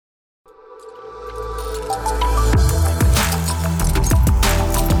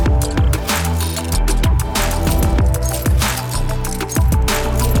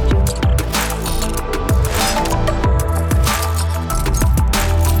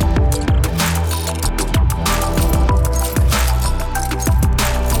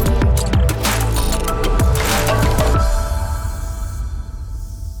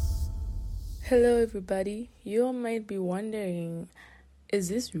everybody. You all might be wondering, is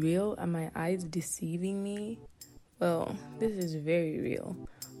this real? Are my eyes deceiving me? Well, this is very real.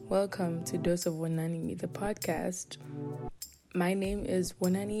 Welcome to Dose of Wanani, the podcast. My name is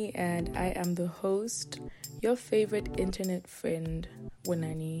Wanani and I am the host, your favorite internet friend,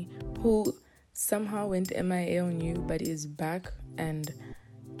 Wanani, who somehow went MIA on you but is back and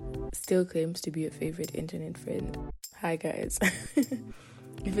still claims to be your favorite internet friend. Hi guys.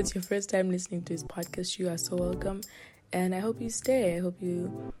 If it's your first time listening to this podcast, you are so welcome. And I hope you stay. I hope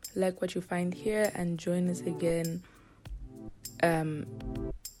you like what you find here and join us again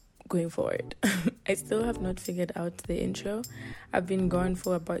going forward. I still have not figured out the intro. I've been gone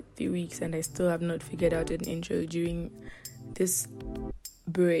for about 3 weeks and I still have not figured out an intro during this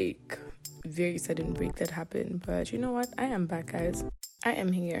break. Very sudden break that happened. But you know what? I am back, guys. I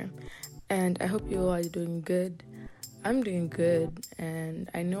am here. And I hope you all are doing good. I'm doing good, and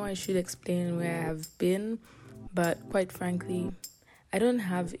I know I should explain where I have been, but quite frankly, I don't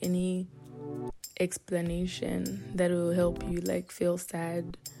have any explanation that will help you feel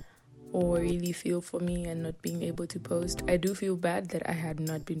sad or really feel for me and not being able to post. I do feel bad that I had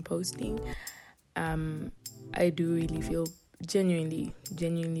not been posting. I do really feel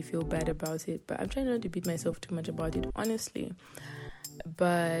genuinely feel bad about it, but I'm trying not to beat myself too much about it, honestly.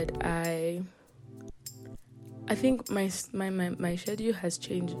 But I think my schedule has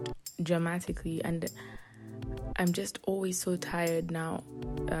changed dramatically and I'm just always so tired now.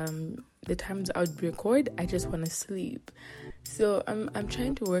 The times I would record, I just want to sleep. So I'm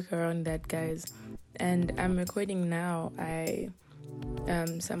trying to work around that, guys. And I'm recording now. I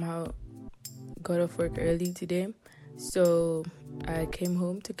somehow got off work early today. So I came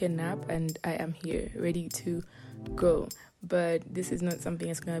home, took a nap, and I am here, ready to go. But this is not something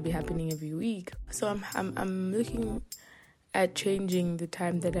that's going to be happening every week. So I'm looking at changing the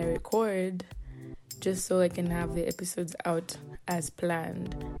time that I record just so I can have the episodes out as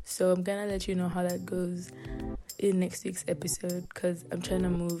planned. So I'm going to let you know how that goes in next week's episode because I'm trying to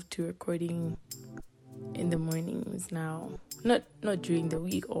move to recording in the mornings now. Not during the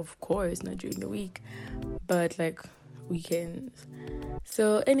week, of course, not during the week, but weekends.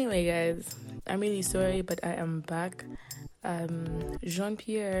 So anyway, guys, I'm really sorry, but I am back.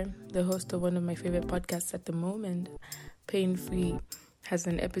 Jean-Pierre, the host of one of my favorite podcasts at the moment, Pain Free, has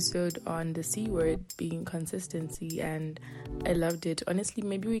an episode on the C word being consistency, and I loved it. Honestly,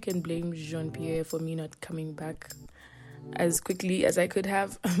 maybe we can blame Jean-Pierre for me not coming back as quickly as I could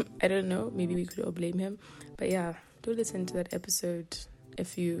have. I don't know, maybe we could all blame him. But yeah, do listen to that episode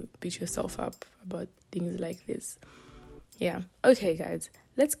if you beat yourself up about things like this. Yeah, okay guys,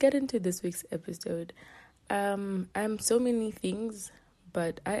 let's get into this week's episode. I'm so many things,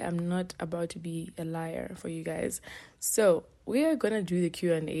 but I am not about to be a liar for you guys. So we are gonna do the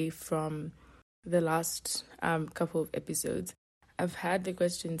Q&A from the last couple of episodes. I've had the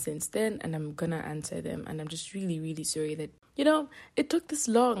questions since then, and I'm gonna answer them. And I'm just really sorry that it took this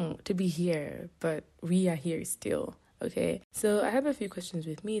long to be here, but we are here still. Okay, so I have a few questions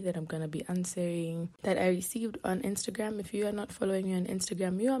with me that I'm going to be answering that I received on Instagram. If you are not following me on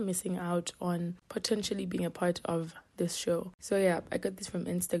Instagram, you are missing out on potentially being a part of this show. So yeah, I got this from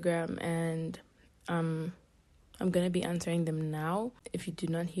Instagram and I'm going to be answering them now. If you do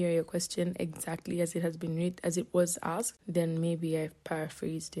not hear your question exactly as it has been as it was asked, then maybe I've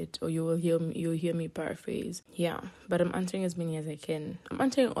paraphrased it or you'll hear me paraphrase. Yeah, but I'm answering as many as I can. I'm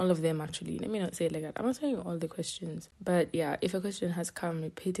answering all of them actually. Let me not say it like that. I'm answering all the questions. But yeah, if a question has come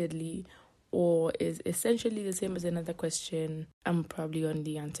repeatedly or is essentially the same as another question, I'm probably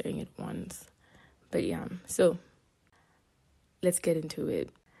only answering it once. But yeah, so let's get into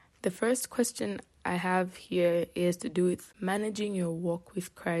it. The first question I have here is to do with managing your walk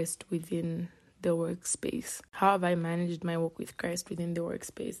with Christ within the workspace. How have I managed my walk with Christ within the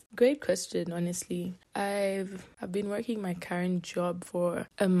workspace? Great question, honestly. I've been working my current job for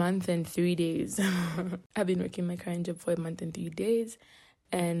a month and 3 days. I've been working my current job for a month and 3 days,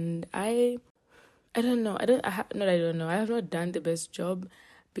 and I don't know. I have not done the best job.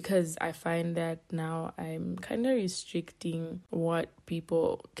 Because I find that now I'm kind of restricting what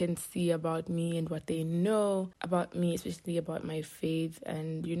people can see about me and what they know about me, especially about my faith.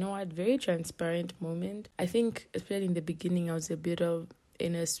 And you know what? Very transparent moment. I think, especially in the beginning, I was a bit of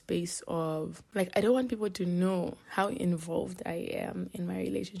in a space of, like, I don't want people to know how involved I am in my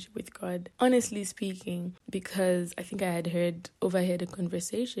relationship with God, honestly speaking, because I think I had overheard a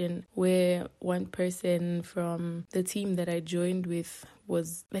conversation where one person from the team that I joined with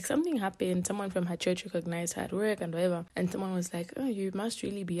was like, something happened, someone from her church recognized her at work and whatever, and someone was like, oh, you must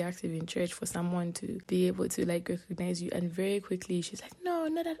really be active in church for someone to be able to like recognize you. And very quickly she's like, no,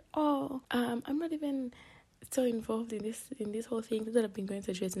 not at all. I'm not even so involved in this whole thing that I've been going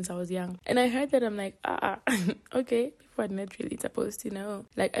to church since I was young. And I heard that, I'm like, okay, people are not really supposed to know.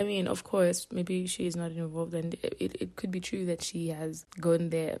 Like, I mean, of course, maybe she is not involved, and it could be true that she has gone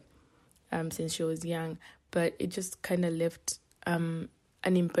there since she was young, but it just kind of left an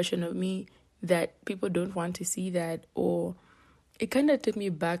impression of me that people don't want to see that. Or it kind of took me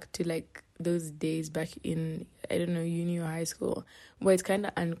back to like those days back in, I don't know, uni or high school, where it's kind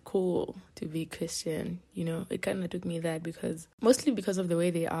of uncool to be Christian, you know. It kind of took me that, mostly because of the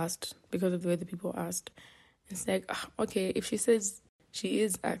way they asked, because of the way the people asked. It's like, okay, if she says she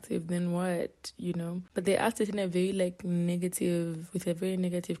is active, then what, you know? But they asked it in a very like negative, with a very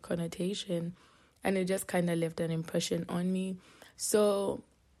negative connotation, and it just kind of left an impression on me. So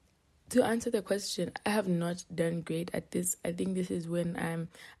to answer the question, I have not done great at this. I think this is when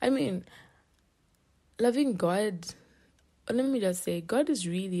loving God, let me just say, God is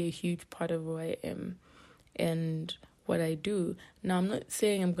really a huge part of who I am and what I do. Now, I'm not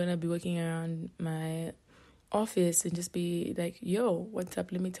saying I'm going to be working around my office and just be like, yo, what's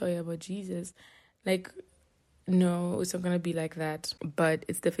up? Let me tell you about Jesus. Like, no, it's not going to be like that, but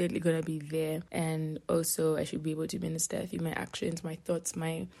it's definitely going to be there. And also, I should be able to minister through my actions, my thoughts,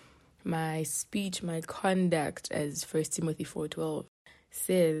 my speech, my conduct, as 1 Timothy 4:12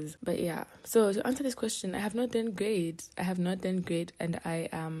 says. But yeah, so to answer this question, I have not done great, and I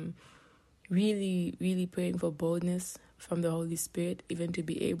am really, really praying for boldness from the Holy Spirit, even to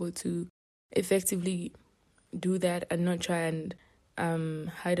be able to effectively do that and not try and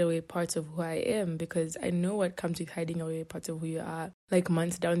hide away parts of who I am, because I know what comes with hiding away parts of who you are. Like,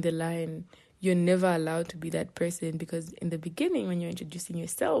 months down the line, you're never allowed to be that person, because in the beginning, when you're introducing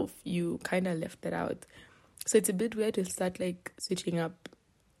yourself, you kind of left that out. So it's a bit weird to start like switching up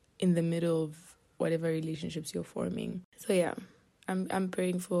in the middle of whatever relationships you're forming. So yeah, I'm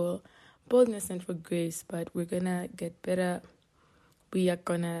praying for boldness and for grace, but we're gonna get better. We are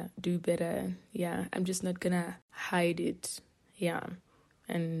gonna do better. Yeah, I'm just not gonna hide it. Yeah,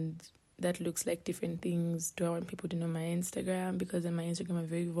 and that looks like different things. Do I want people to know my Instagram? Because on my Instagram, I'm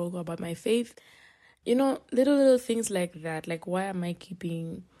very vocal about my faith. You know, little things like that. Like, why am I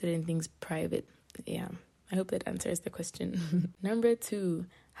keeping certain things private? Yeah, I hope that answers the question. Number 2,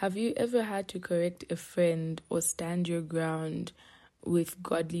 have you ever had to correct a friend or stand your ground with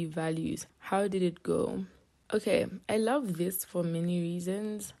godly values? How did it go? Okay, I love this for many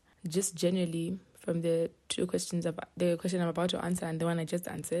reasons. Just generally, from the two questions, the question I'm about to answer and the one I just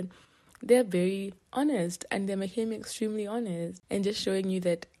answered, they're very honest, and they're making me extremely honest and just showing you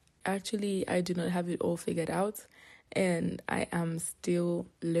that actually I do not have it all figured out, and I am still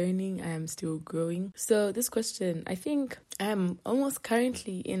learning, I am still growing. So this question, I think I'm almost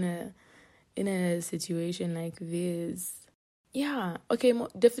currently in a situation like this. Yeah, okay,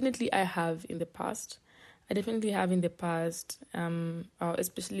 definitely I have in the past.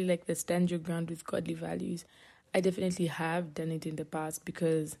 Especially like the stand your ground with godly values. I definitely have done it in the past,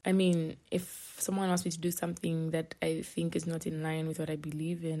 because, I mean, if someone asks me to do something that I think is not in line with what I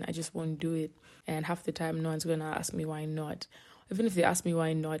believe in, I just won't do it. And half the time, no one's going to ask me why not. Even if they ask me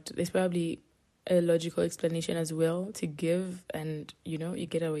why not, there's probably a logical explanation as well to give, and, you know, you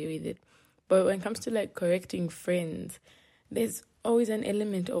get away with it. But when it comes to, like, correcting friends, there's always an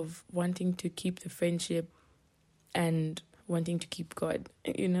element of wanting to keep the friendship and wanting to keep God,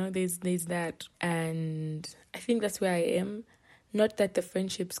 you know, there's that. And I think that's where I am. Not that the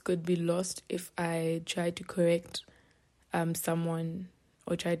friendships could be lost if I try to correct someone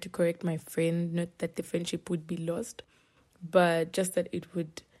or try to correct my friend, not that the friendship would be lost, but just that it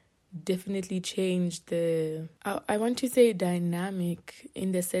would definitely change I want to say dynamic,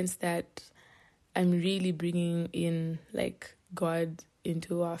 in the sense that I'm really bringing in like God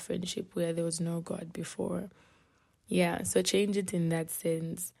into our friendship where there was no God before. Yeah, so change it in that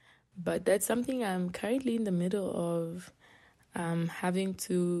sense. But that's something I'm currently in the middle of having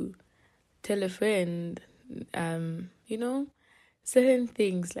to tell a friend, you know, certain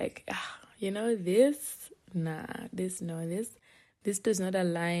things like, this does not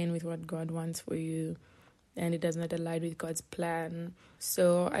align with what God wants for you, and it does not align with God's plan.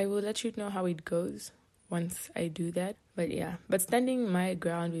 So I will let you know how it goes once I do that. But standing my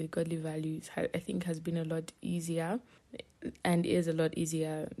ground with godly values, I think, has been a lot easier and is a lot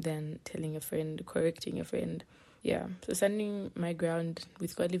easier than telling a friend, correcting a friend. Yeah, so standing my ground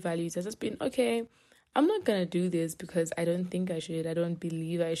with godly values has just been, okay, I'm not gonna do this because I don't think I should, I don't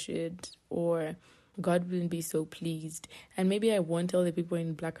believe I should, or God wouldn't be so pleased. And maybe I won't tell the people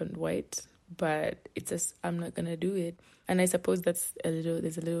in black and white, but it's just, I'm not gonna do it. And I suppose there's a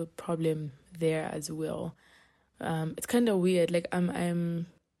little problem there as well. It's kind of weird. Like I'm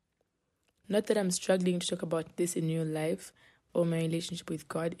not that I'm struggling to talk about this in real life or my relationship with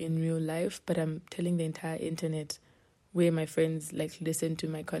God in real life, but I'm telling the entire internet where my friends like listen to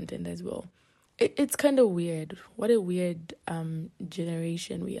my content as well. It's kind of weird. What a weird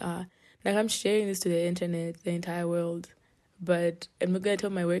generation we are. Like I'm sharing this to the internet, the entire world, but I'm not gonna tell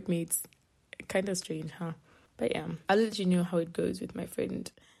my workmates. Kind of strange, huh? But yeah, I'll let you know how it goes with my friend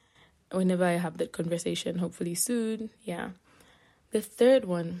whenever I have that conversation, hopefully soon. Yeah. The third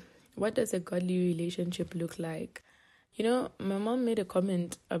one, what does a godly relationship look like? You know, my mom made a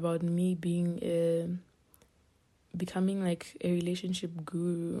comment about me becoming like a relationship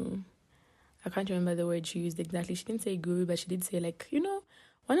guru. I can't remember the word she used exactly. She didn't say guru, but she did say like,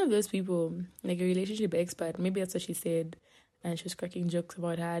 one of those people, like a relationship expert. Maybe that's what she said. And she was cracking jokes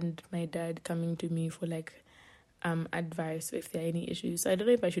about her and my dad coming to me for like advice if there are any issues. So I don't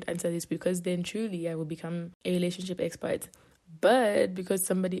know if I should answer this because then truly I will become a relationship expert. But because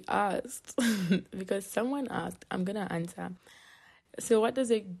somebody asked, because someone asked, I'm gonna answer. So what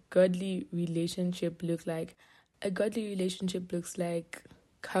does a godly relationship look like? A godly relationship looks like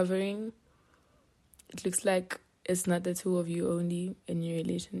covering. It looks like it's not the two of you only in your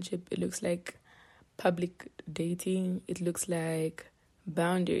relationship. It looks like public dating. It looks like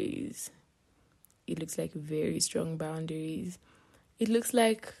boundaries. It looks like very strong boundaries. It looks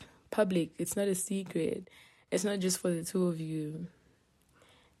like public. It's not a secret. It's not just for the two of you.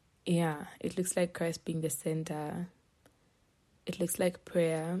 Yeah, it looks like Christ being the center. It looks like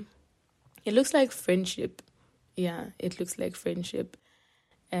prayer. It looks like friendship. Yeah, it looks like friendship.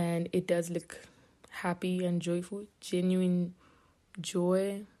 And it does look happy and joyful, genuine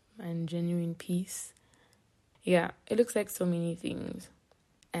joy and genuine peace. Yeah, it looks like so many things.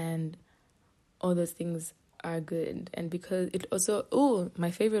 And all those things are good. And because it also,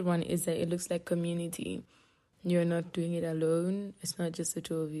 my favorite one is that it looks like community. You're not doing it alone. It's not just the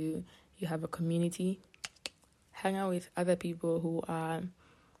two of you. You have a community. Hang out with other people who are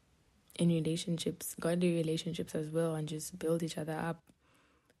in relationships, godly relationships as well, and just build each other up.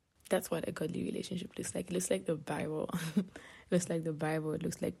 That's what a godly relationship looks like. It looks like the Bible. It looks like the Bible. It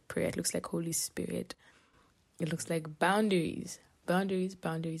looks like prayer. It looks like Holy Spirit. It looks like boundaries. Boundaries,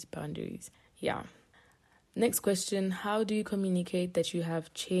 boundaries, boundaries. Yeah. Next question. How do you communicate that you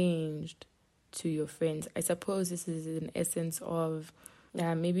have changed to your friends? I suppose this is an essence of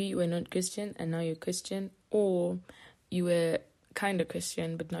maybe you were not Christian and now you're Christian, or you were kind of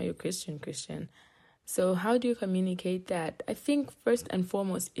Christian but now you're Christian. So how do you communicate that? I think first and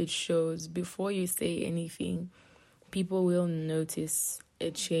foremost it shows. Before you say anything, people will notice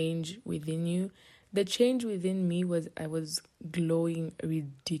a change within you. The change within me was I was glowing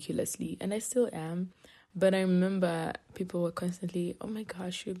ridiculously, and I still am. But I remember people were constantly, oh my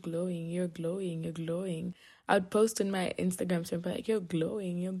gosh, you're glowing, you're glowing, you're glowing. I'd post on my Instagram story, like, you're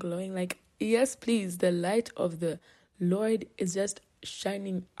glowing, you're glowing. Like, yes, please, the light of the Lord is just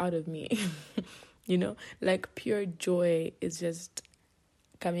shining out of me. Like pure joy is just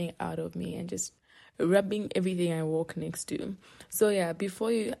coming out of me and just rubbing everything I walk next to. So yeah,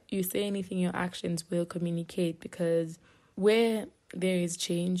 before you say anything, your actions will communicate, because where there is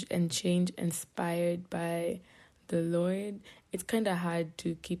change and change inspired by the Lord, it's kind of hard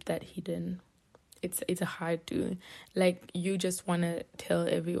to keep that hidden. It's hard to, like, you just want to tell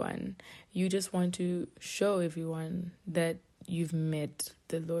everyone. You just want to show everyone that you've met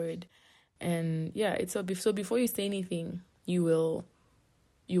the Lord. And yeah, so before you say anything, you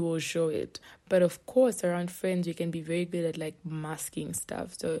will show it. But of course, around friends, you can be very good at like masking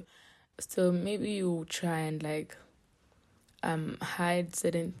stuff. So maybe you try and like hide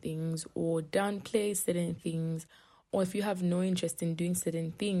certain things or downplay certain things, or if you have no interest in doing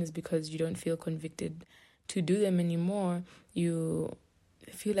certain things because you don't feel convicted to do them anymore, you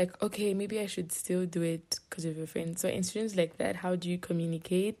feel like, okay, maybe I should still do it because of your friend. So in situations like that, how do you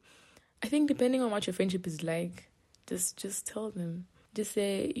communicate? I think depending on what your friendship is like, just tell them. Just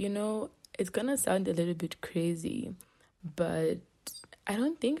say, it's gonna sound a little bit crazy, but I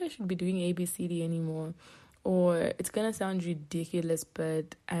don't think I should be doing ABCD anymore. Or it's gonna sound ridiculous,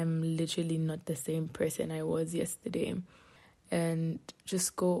 but I'm literally not the same person I was yesterday. And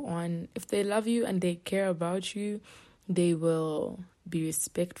just go on. If they love you and they care about you, they will be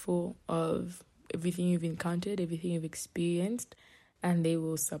respectful of everything you've encountered, everything you've experienced, and they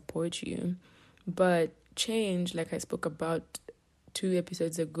will support you. But change, like I spoke about 2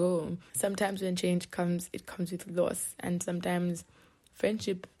 episodes ago, sometimes when change comes, it comes with loss. And sometimes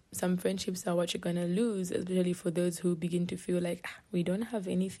some friendships are what you're going to lose, especially for those who begin to feel like we don't have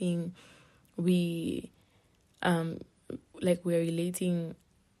anything like we're relating,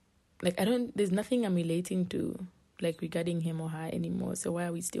 like there's nothing I'm relating to, like regarding him or her anymore, so why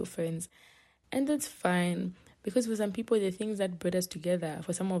are we still friends? And that's fine, because for some people, the things that brought us together,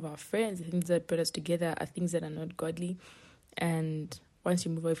 for some of our friends, the things that brought us together are things that are not godly, and once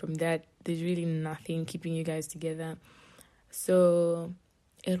you move away from that, there's really nothing keeping you guys together. So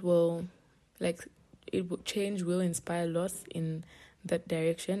change will inspire loss in that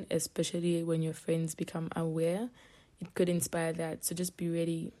direction, especially when your friends become aware. It could inspire that. So just be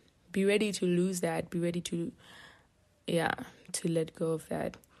ready to lose that. Be ready to let go of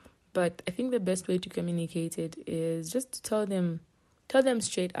that. But I think the best way to communicate it is just to tell them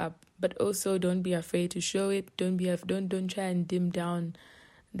straight up, but also don't be afraid to show it. Don't try and dim down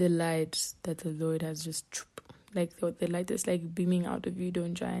the light that the Lord has just, like the light is like beaming out of you.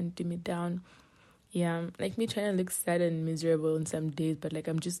 Don't try and dim it down. Yeah, like me trying to look sad and miserable on some days, but like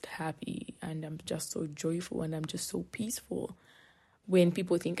I'm just happy and I'm just so joyful and I'm just so peaceful when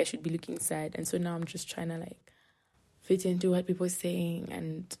people think I should be looking sad. And so now I'm just trying to like fit into what people are saying,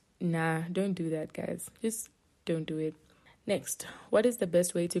 and nah, don't do that, guys. Just don't do it. Next, what is the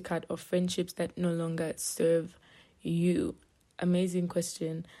best way to cut off friendships that no longer serve you? Amazing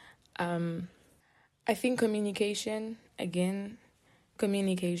question. I think communication, again.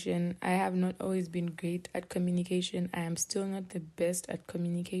 Communication. I have not always been great at communication. I am still not the best at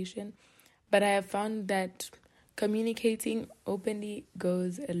communication. But I have found that communicating openly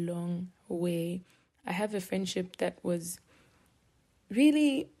goes a long way. I have a friendship that was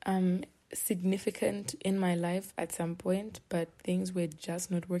really significant in my life at some point, but things were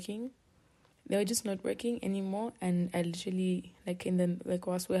just not working. They were just not working anymore. And I literally,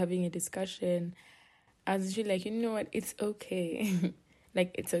 whilst we're having a discussion, I was literally like, you know what, it's okay.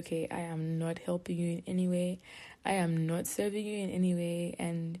 Like, it's okay. I am not helping you in any way. I am not serving you in any way.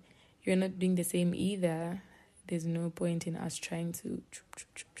 And you're not doing the same either. There's no point in us trying to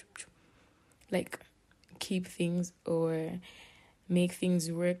like keep things or make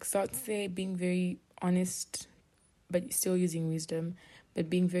things work. So I'd say being very honest, but still using wisdom, but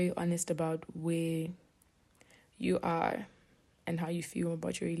being very honest about where you are and how you feel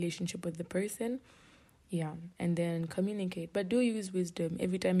about your relationship with the person. Yeah, and then communicate. But do use wisdom.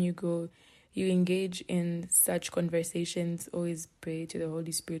 Every time you engage in such conversations, always pray to the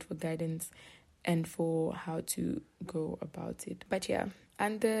Holy Spirit for guidance and for how to go about it. But yeah,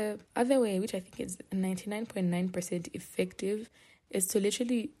 and the other way, which I think is 99.9% effective, is to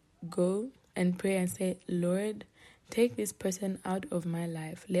literally go and pray and say, Lord, take this person out of my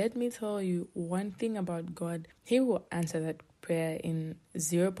life. Let me tell you one thing about God. He will answer that prayer in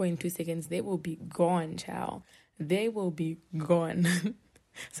 0.2 seconds. They will be gone, child. They will be gone.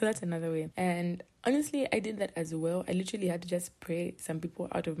 So that's another way. And honestly, I did that as well. I literally had to just pray some people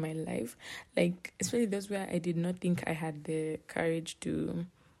out of my life. Like, especially those where I did not think I had the courage to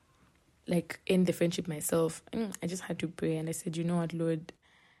like end the friendship myself. I just had to pray, and I said, you know what, Lord,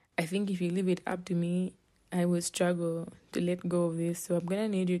 I think if you leave it up to me, I will struggle to let go of this. So I'm going to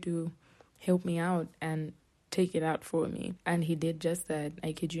need you to help me out and take it out for me. And he did just that.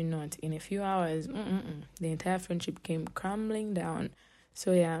 I kid you not. In a few hours, the entire friendship came crumbling down.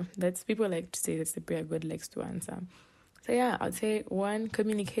 So yeah, people like to say that's the prayer God likes to answer. So yeah, I'll say 1,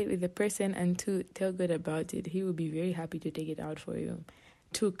 communicate with the person, and 2, tell God about it. He will be very happy to take it out for you.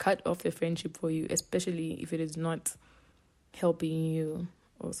 2, cut off the friendship for you, especially if it is not helping you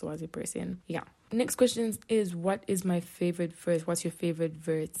also as a person. Yeah. Next question is, what is my favorite verse? What's your favorite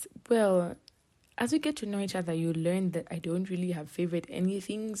verse? Well, as we get to know each other, you learn that I don't really have favorite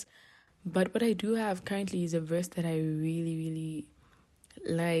anythings, but what I do have currently is a verse that I really, really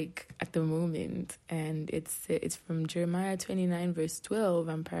like at the moment, and it's from Jeremiah 29 verse 12.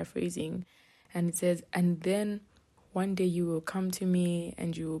 I'm paraphrasing, and it says, and then one day you will come to me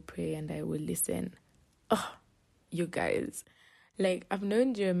and you will pray and I will listen. Oh, you guys, like, I've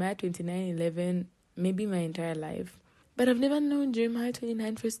known Jeremiah 29:11 maybe my entire life, but I've never known Jeremiah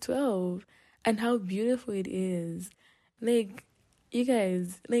 29 verse 12 and how beautiful it is. Like, you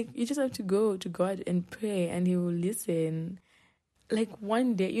guys, like, you just have to go to God and pray and he will listen. Like,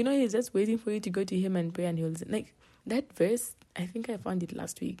 one day, he's just waiting for you to go to him and pray and he'll listen. Like, that verse, I think I found it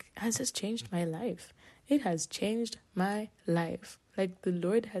last week, has just changed my life. It has changed my life. Like, the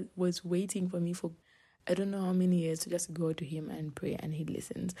Lord was waiting for me for I don't know how many years to just go to him and pray and he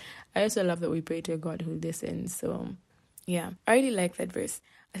listens. I also love that we pray to a God who listens. So yeah, I really like that verse.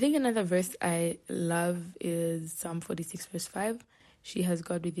 I think another verse I love is Psalm 46 verse 5. She has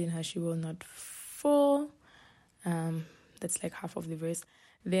God within her, she will not fall. That's like half of the verse.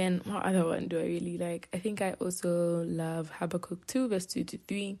 Then what other one do I really like? I think I also love Habakkuk 2 verse 2 to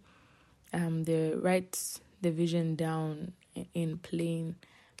 3. They write the vision down in plain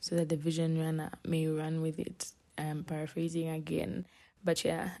so that the vision runner may run with it. I'm paraphrasing again. But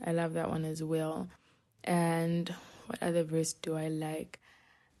yeah, I love that one as well. And what other verse do I like?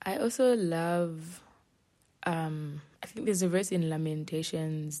 I also love, I think there's a verse in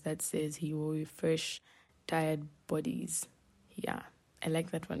Lamentations that says he will refresh tired bodies. Yeah, I like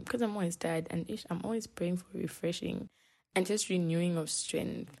that one because I'm always tired and I'm always praying for refreshing and just renewing of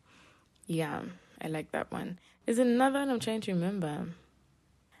strength. Yeah, I like that one. There's another one I'm trying to remember.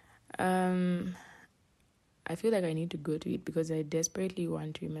 I feel like I need to go to it because I desperately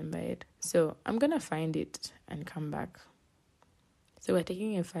want to remember it. So I'm going to find it and come back. So we're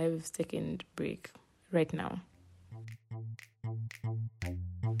taking a 5-second break right now.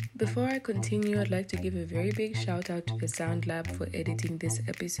 Before I continue, I'd like to give a very big shout out to the Sound Lab for editing this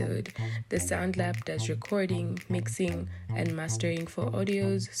episode. The Sound Lab does recording, mixing, and mastering for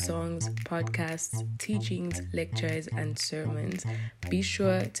audios, songs, podcasts, teachings, lectures, and sermons. Be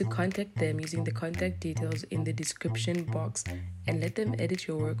sure to contact them using the contact details in the description box and let them edit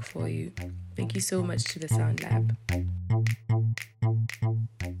your work for you. Thank you so much to the Sound Lab.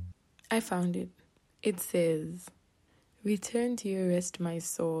 I found it. It says, "Return to your rest, my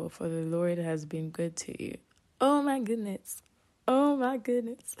soul, for the Lord has been good to you." Oh my goodness. Oh my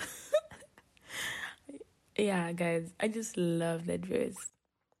goodness. Yeah, guys, I just love that verse.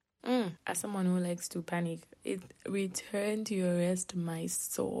 As someone who likes to panic, return to your rest, my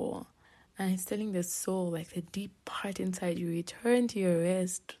soul. And it's telling the soul, like the deep part inside you, return to your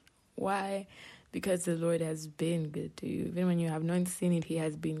rest. Why? Because the Lord has been good to you. Even when you have not seen it, he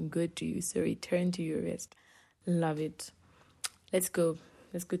has been good to you. So return to your rest. Love it. Let's go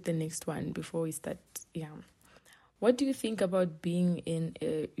to the next one before we start. Yeah. What do you think about being in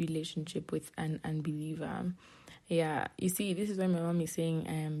a relationship with an unbeliever? Yeah, you see, this is why my mom is saying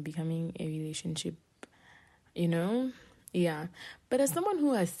I am becoming a relationship, Yeah. But as someone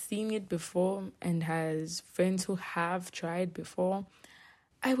who has seen it before and has friends who have tried before,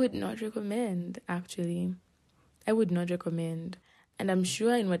 I would not recommend, actually. I would not recommend. And I'm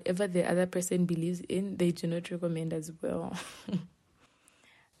sure in whatever the other person believes in, they do not recommend as well.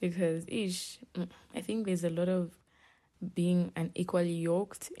 Because, I think there's a lot of being unequally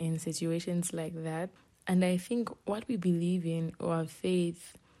yoked in situations like that. And I think what we believe in, or our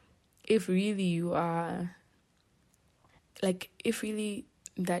faith, if really you are, like, if really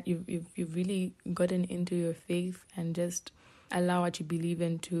that you've really gotten into your faith and just allow what you believe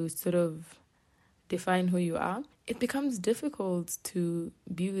in to sort of define who you are, it becomes difficult to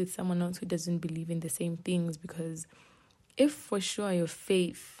be with someone else who doesn't believe in the same things, because if for sure your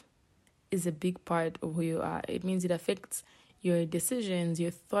faith is a big part of who you are, it means it affects your decisions,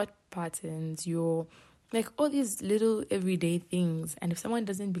 your thought patterns, your, like, all these little everyday things. And if someone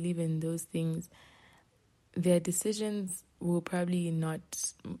doesn't believe in those things, their decisions will probably not,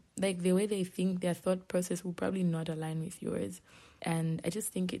 like, the way they think, their thought process will probably not align with yours. And I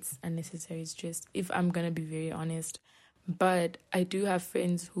just think it's unnecessary stress, if I'm going to be very honest. But I do have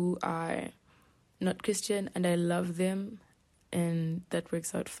friends who are not Christian and I love them, and that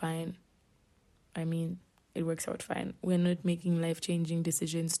works out fine. I mean, it works out fine. We're not making life-changing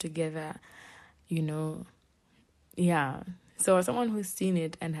decisions together, Yeah. So as someone who's seen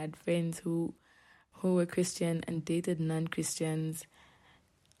it and had friends who were Christian and dated non-Christians,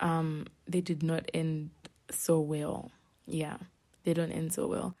 they did not end so well. Yeah, they don't end so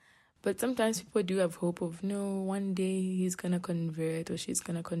well. But sometimes people do have hope of, no, one day he's going to convert or she's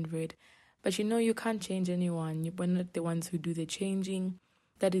going to convert. But you can't change anyone. We're not the ones who do the changing.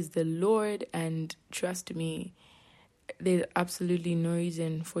 That is the Lord. And trust me, there's absolutely no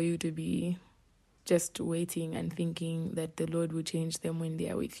reason for you to be just waiting and thinking that the Lord will change them when they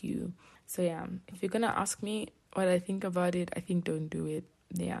are with you. So yeah, if you're going to ask me what I think about it, I think don't do it.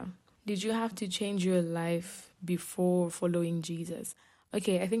 Yeah. Did you have to change your life before following Jesus?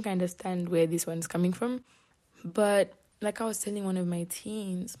 Okay, I think I understand where this one's coming from. But like I was telling one of my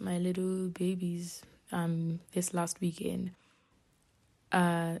teens, my little babies, this last weekend,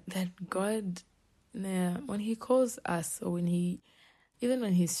 that God, when he calls us, or even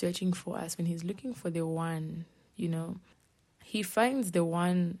when he's searching for us, when he's looking for the one, he finds the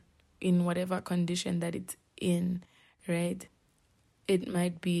one in whatever condition that it's in, right? It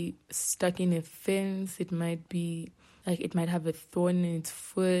might be stuck in a fence. It might be like it might have a thorn in its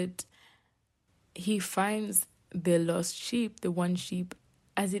foot. He finds the lost sheep, the one sheep,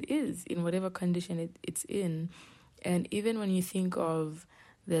 as it is, in whatever condition it's in. And even when you think of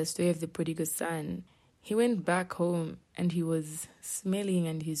the story of the prodigal son, he went back home and he was smelling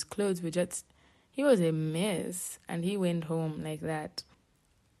and his clothes were just, he was a mess, and he went home like that,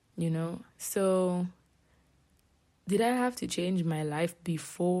 So did I have to change my life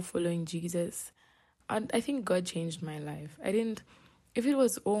before following Jesus? I think God changed my life. I didn't, if it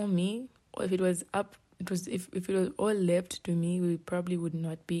was all me, or if it was if it was all left to me, we probably would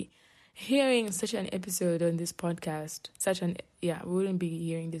not be hearing such an episode on this podcast. We wouldn't be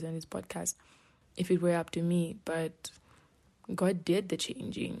hearing this on this podcast if it were up to me. But God did the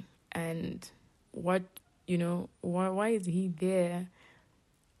changing. And why is he there?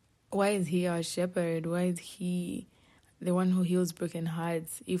 Why is he our shepherd? Why is he the one who heals broken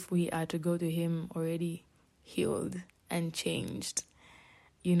hearts if we are to go to him already healed and changed?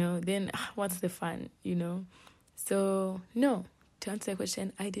 Then what's the fun, So, no, to answer the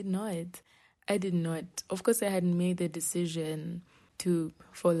question, I did not. Of course, I had made the decision to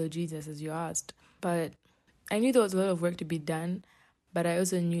follow Jesus, as you asked. But I knew there was a lot of work to be done. But I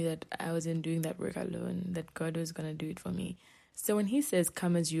also knew that I wasn't doing that work alone, that God was going to do it for me. So when he says,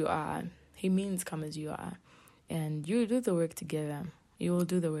 come as you are, he means come as you are. And you do the work together. You will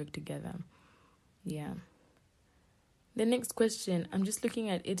do the work together. Yeah. The next question, I'm just looking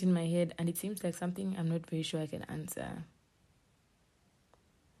at it in my head, and it seems like something I'm not very sure I can answer.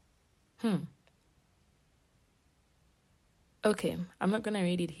 Okay, I'm not going to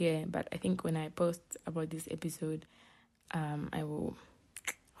read it here, but I think when I post about this episode, I will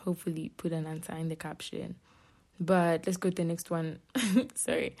hopefully put an answer in the caption. But let's go to the next one.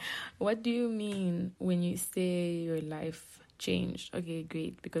 Sorry. What do you mean when you say your life changed? Okay,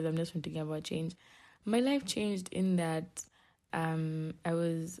 great, because I'm just thinking about change. My life changed in that I've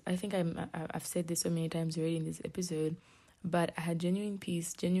said this so many times already in this episode, but I had genuine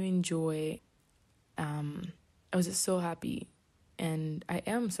peace, genuine joy. I was just so happy, and I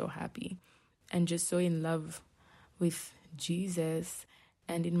am so happy, and just so in love with Jesus.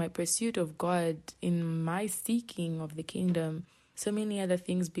 And in my pursuit of God, in my seeking of the kingdom, so many other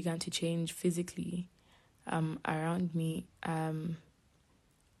things began to change physically around me.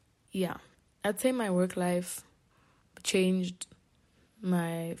 I'd say my work life changed,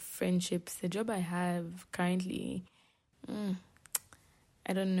 my friendships, the job I have currently.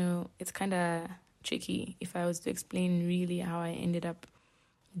 I don't know. It's kind of tricky if I was to explain really how I ended up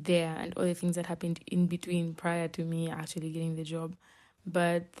there and all the things that happened in between prior to me actually getting the job.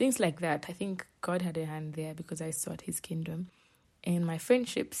 But things like that, I think God had a hand there because I sought his kingdom. And my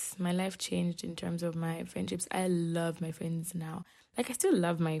friendships, my life changed in terms of my friendships. I love my friends now. Like, I still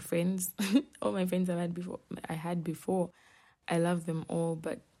love my friends. All my friends I had before. I love them all.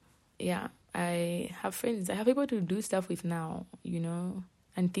 But yeah, I have friends. I have people to do stuff with now,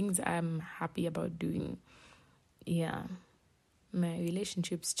 and things I'm happy about doing. Yeah. My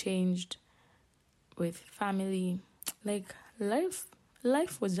relationships changed with family. Like, life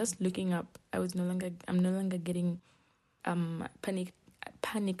was just looking up. I'm no longer getting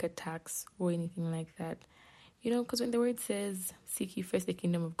panic attacks or anything like that. Because when the word says, seek ye first the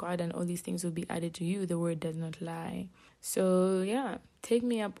kingdom of God and all these things will be added to you, the word does not lie. So yeah, take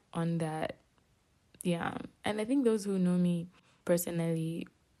me up on that. Yeah. And I think those who know me personally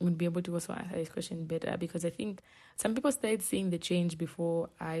would be able to also answer this question better, because I think some people started seeing the change before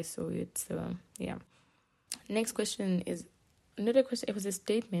I saw it. So yeah. Next question is another question. It was a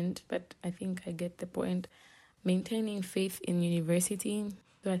statement, but I think I get the point. Maintaining faith in university.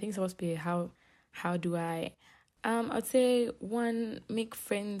 So I think it's supposed to be how do I? I'd say 1, make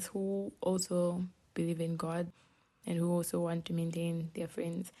friends who also believe in God and who also want to maintain their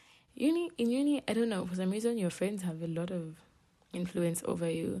friends. In uni, I don't know, for some reason your friends have a lot of influence over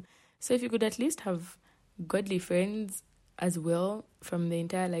you. So if you could at least have godly friends as well from the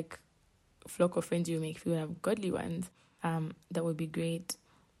entire flock of friends you make, if you have godly ones, that would be great.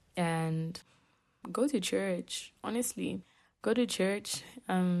 And go to church. Honestly, go to church.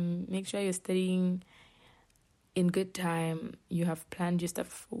 Make sure you're studying in good time. You have planned your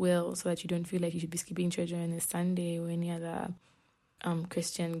stuff well so that you don't feel like you should be skipping church on a Sunday or any other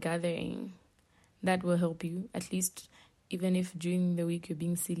Christian gathering. That will help you. At least, even if during the week you're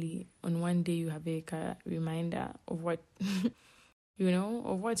being silly, on one day you have a reminder of what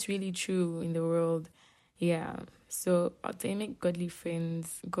of what's really true in the world. Yeah. So I'd say make godly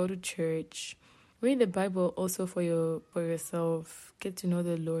friends. Go to church. Read the Bible also for yourself. Get to know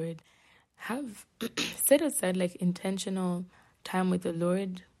the Lord. Have set aside intentional time with the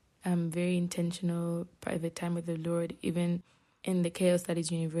Lord, very intentional, private time with the Lord, even in the chaos that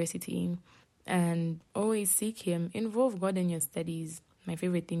is university. And always seek Him. Involve God in your studies. My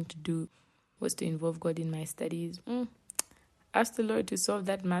favorite thing to do was to involve God in my studies. Ask the Lord to solve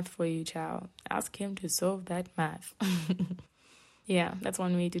that math for you, child. Ask Him to solve that math. Yeah, that's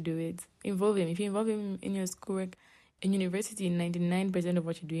one way to do it. Involve Him. If you involve Him in your schoolwork, in university, 99% of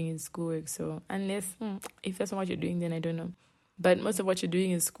what you're doing is schoolwork. So unless, if that's not what you're doing, then I don't know. But most of what you're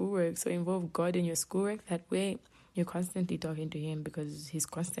doing is schoolwork. So involve God in your schoolwork. That way, you're constantly talking to Him because He's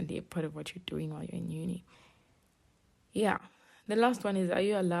constantly a part of what you're doing while you're in uni. Yeah. The last one is, are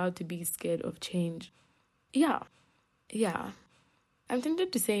you allowed to be scared of change? Yeah. I'm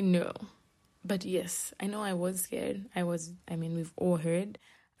tempted to say no. But yes, I know I was scared. We've all heard,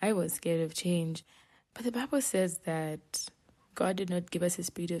 I was scared of change. But the Bible says that God did not give us a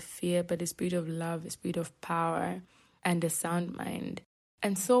spirit of fear, but a spirit of love, a spirit of power, and a sound mind.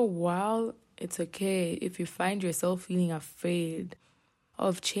 And so while it's okay if you find yourself feeling afraid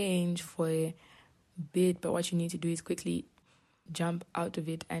of change for a bit, but what you need to do is quickly jump out of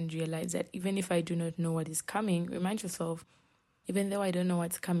it and realize that even if I do not know what is coming, remind yourself, even though I don't know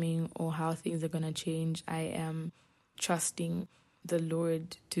what's coming or how things are going to change, I am trusting the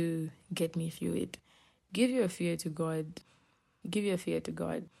Lord to get me through it. Give your fear to God. Give your fear to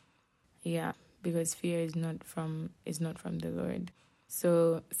God. Yeah, because fear is not from the Lord.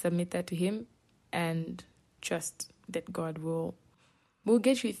 So submit that to Him and trust that God will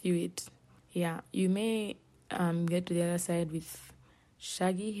get you through it. Yeah, you may get to the other side with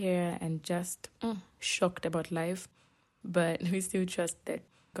shaggy hair and just shocked about life, but we still trust that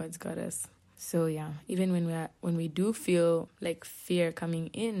God's got us. So yeah, even when we do feel like fear coming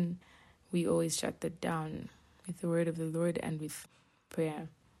in, we always shut that down with the word of the Lord and with prayer.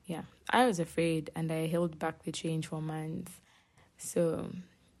 Yeah, I was afraid and I held back the change for months. So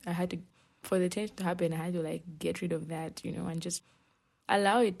for the change to happen, I had to get rid of that, and just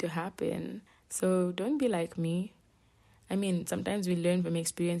allow it to happen. So don't be like me. Sometimes we learn from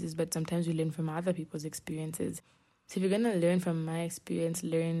experiences, but sometimes we learn from other people's experiences. So if you're going to learn from my experience,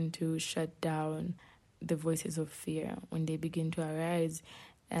 learn to shut down the voices of fear when they begin to arise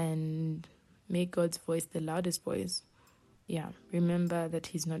and make God's voice the loudest voice. Yeah, remember that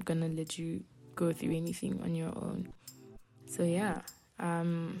He's not going to let you go through anything on your own. So yeah,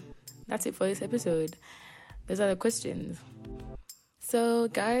 that's it for this episode. Those are the questions. So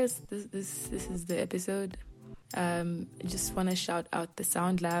guys, this is the episode. I just want to shout out the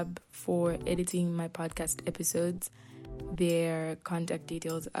Sound Lab for editing my podcast episodes. Their contact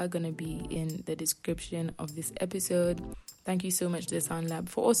details are going to be in the description of this episode. Thank you so much to the Sound Lab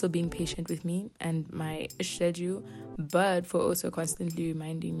for also being patient with me and my schedule, but for also constantly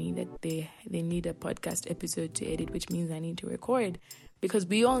reminding me that they need a podcast episode to edit, which means I need to record because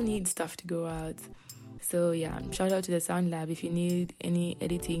we all need stuff to go out. So yeah, shout out to the Sound Lab if you need any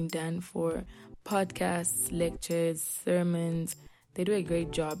editing done for podcasts, lectures, sermons. They do a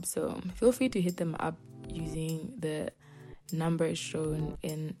great job, so feel free to hit them up using the numbers shown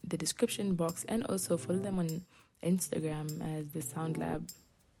in the description box, and also follow them on Instagram as the Sound Lab.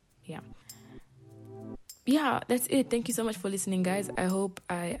 Yeah, that's it. Thank you so much for listening, guys. I hope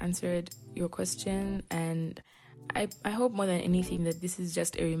I answered your question, and I hope more than anything that this is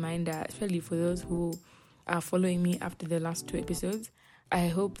just a reminder, especially for those who are following me after the last 2 episodes. I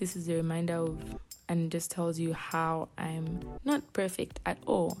hope this is a reminder of, and just tells you how I'm not perfect at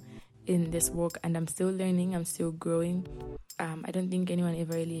all in this work, and I'm still learning, I'm still growing. I don't think anyone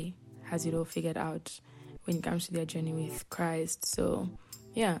ever really has it all figured out when it comes to their journey with Christ. So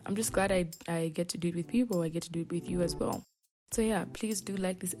yeah, I'm just glad I get to do it with people. I get to do it with you as well. So yeah, please do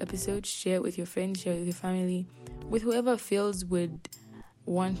like this episode, share it with your friends, share it with your family, with whoever feels would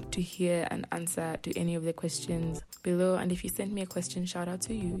want to hear an answer to any of the questions below. And if you sent me a question, shout out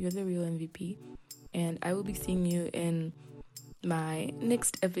to you. You're the real MVP. And I will be seeing you in my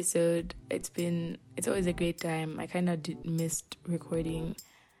next episode. It's always a great time. I kind of missed recording,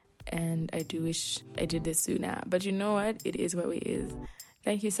 and I do wish I did this sooner. But you know what? It is what it is.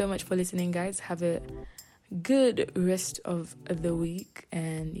 Thank you so much for listening, guys. Have a good rest of the week.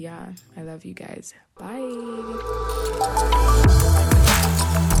 And yeah, I love you guys. Bye.